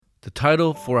The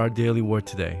title for our daily word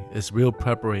today is Real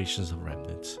Preparations of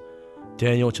Remnants.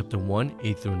 Daniel chapter 1,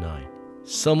 8 through 9.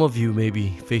 Some of you may be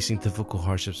facing difficult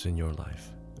hardships in your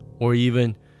life. Or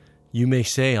even you may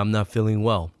say, I'm not feeling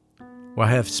well. Or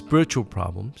I have spiritual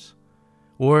problems.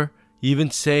 Or even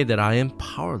say that I am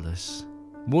powerless.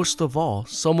 Most of all,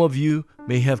 some of you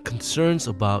may have concerns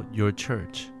about your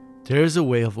church. There is a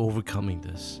way of overcoming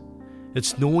this.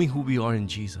 It's knowing who we are in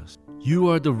Jesus. You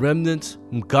are the remnants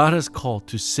whom God has called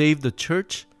to save the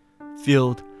church,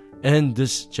 field, and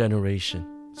this generation.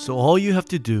 So all you have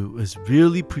to do is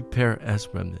really prepare as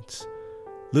remnants.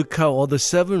 Look how all the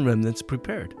 7 remnants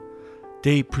prepared.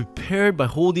 They prepared by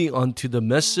holding on to the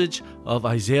message of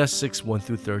Isaiah 6, 1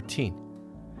 through 13.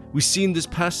 We see in this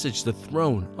passage the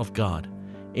throne of God,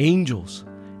 angels,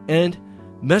 and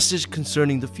message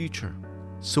concerning the future.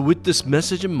 So with this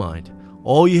message in mind,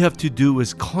 all you have to do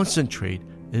is concentrate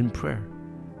in prayer.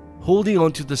 Holding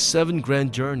on to the 7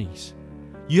 grand journeys,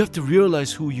 you have to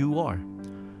realize who you are.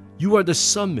 You are the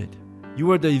summit.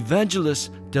 You are the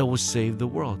evangelist that will save the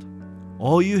world.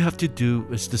 All you have to do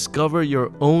is discover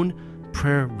your own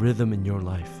prayer rhythm in your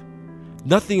life.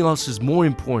 Nothing else is more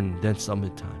important than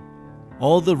summit time.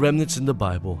 All the remnants in the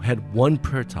Bible had one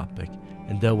prayer topic,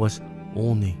 and that was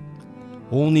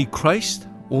only Christ,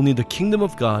 only the kingdom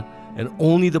of God, and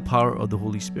only the power of the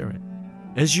Holy Spirit.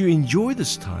 As you enjoy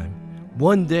this time,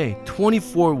 one day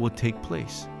 24 will take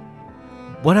place.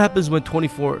 What happens when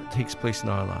 24 takes place in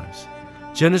our lives?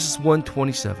 Genesis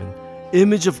 1:27,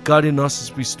 image of God in us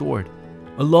is restored,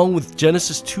 along with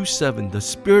Genesis 2:7, the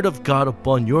Spirit of God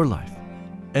upon your life,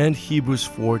 and Hebrews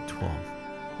 4:12.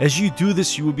 As you do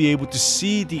this, you will be able to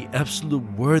see the absolute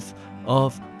worth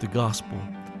of the gospel.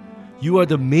 You are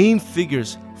the main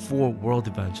figures for world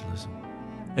evangelism.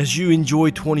 As you enjoy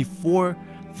 24,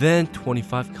 then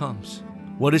 25 comes.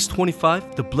 What is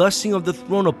 25? The blessing of the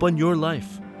throne upon your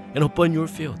life and upon your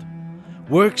field.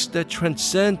 Works that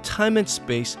transcend time and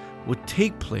space will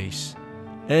take place,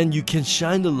 and you can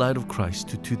shine the light of Christ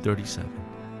to 237.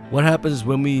 What happens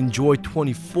when we enjoy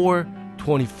 24,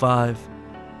 25?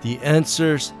 The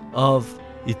answers of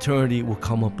eternity will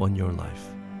come upon your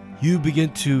life. You begin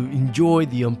to enjoy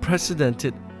the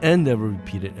unprecedented and never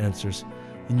repeated answers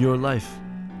in your life.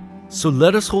 So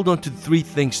let us hold on to 3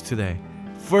 things today.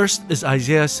 First is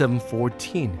Isaiah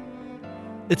 7:14.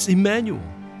 It's Emmanuel.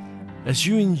 As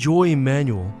you enjoy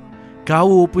Emmanuel, God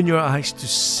will open your eyes to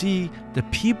see the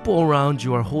people around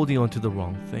you are holding on to the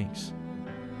wrong things.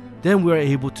 Then we are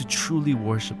able to truly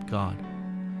worship God.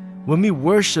 When we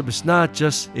worship, it's not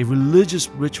just a religious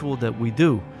ritual that we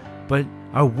do, but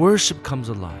our worship comes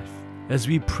alive. As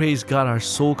we praise God, our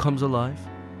soul comes alive.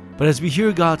 But as we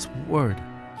hear God's word,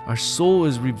 our soul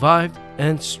is revived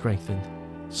and strengthened.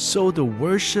 So the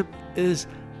worship is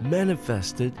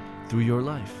manifested through your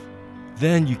life.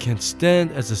 Then you can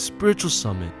stand as a spiritual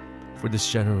summit for this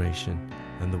generation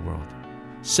and the world.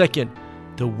 Second,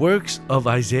 the works of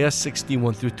Isaiah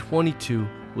 61 through 22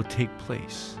 will take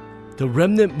place. The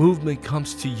remnant movement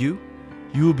comes to you.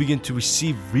 You will begin to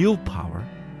receive real power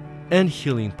and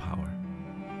healing power.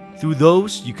 Through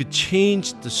those, you could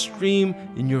change the stream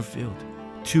in your field.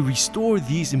 To restore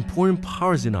these important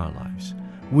powers in our lives,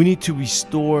 we need to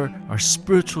restore our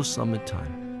spiritual summit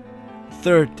time.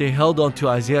 Third, they held on to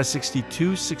Isaiah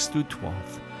 62, 6 through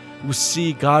 12. We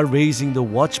see God raising the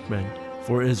watchmen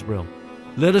for Israel.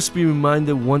 Let us be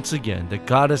reminded once again that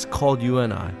God has called you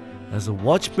and I as a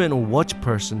watchman or watch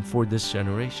person for this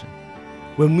generation.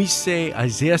 When we say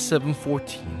Isaiah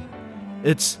 7:14,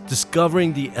 it's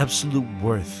discovering the absolute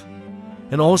worth.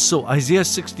 And also Isaiah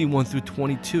 61 through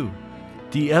 22,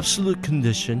 the absolute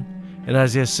condition, and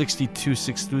Isaiah 62,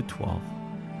 6 through 12.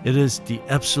 It is the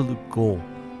absolute goal,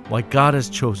 why God has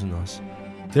chosen us.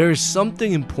 There is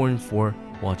something important for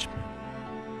watchmen.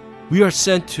 We are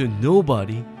sent to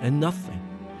nobody and nothing.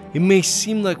 It may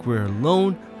seem like we're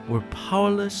alone, we're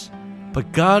powerless,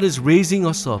 but God is raising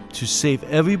us up to save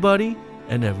everybody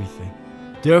and everything.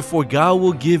 Therefore, God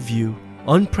will give you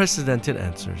unprecedented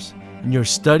answers in your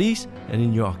studies and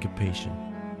in your occupation.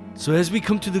 So as we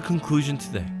come to the conclusion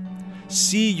today,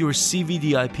 see your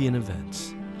CVDIP in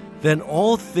events. Then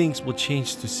all things will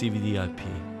change to CVDIP.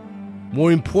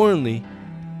 More importantly,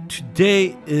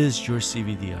 today is your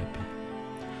CVDIP.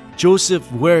 Joseph,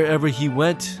 wherever he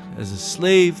went, as a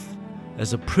slave,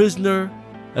 as a prisoner,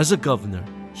 as a governor,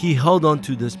 he held on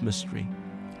to this mystery.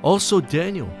 Also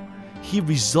Daniel, he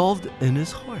resolved in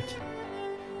his heart.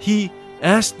 He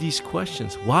asked these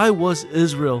questions. Why was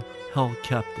Israel held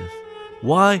captive?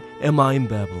 Why am I in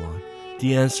Babylon?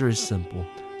 The answer is simple: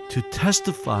 to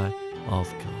testify of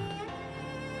God.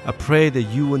 I pray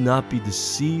that you will not be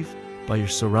deceived by your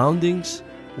surroundings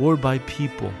or by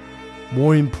people,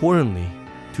 More importantly,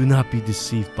 do not be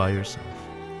deceived by yourself.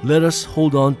 Let us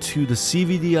hold on to the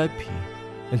CVDIP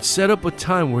and set up a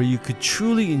time where you could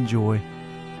truly enjoy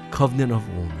Covenant of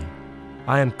Only.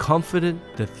 I am confident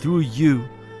that through you,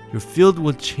 your field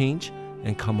will change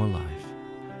and come alive.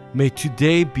 May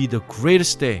today be the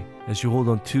greatest day as you hold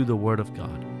on to the Word of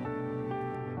God.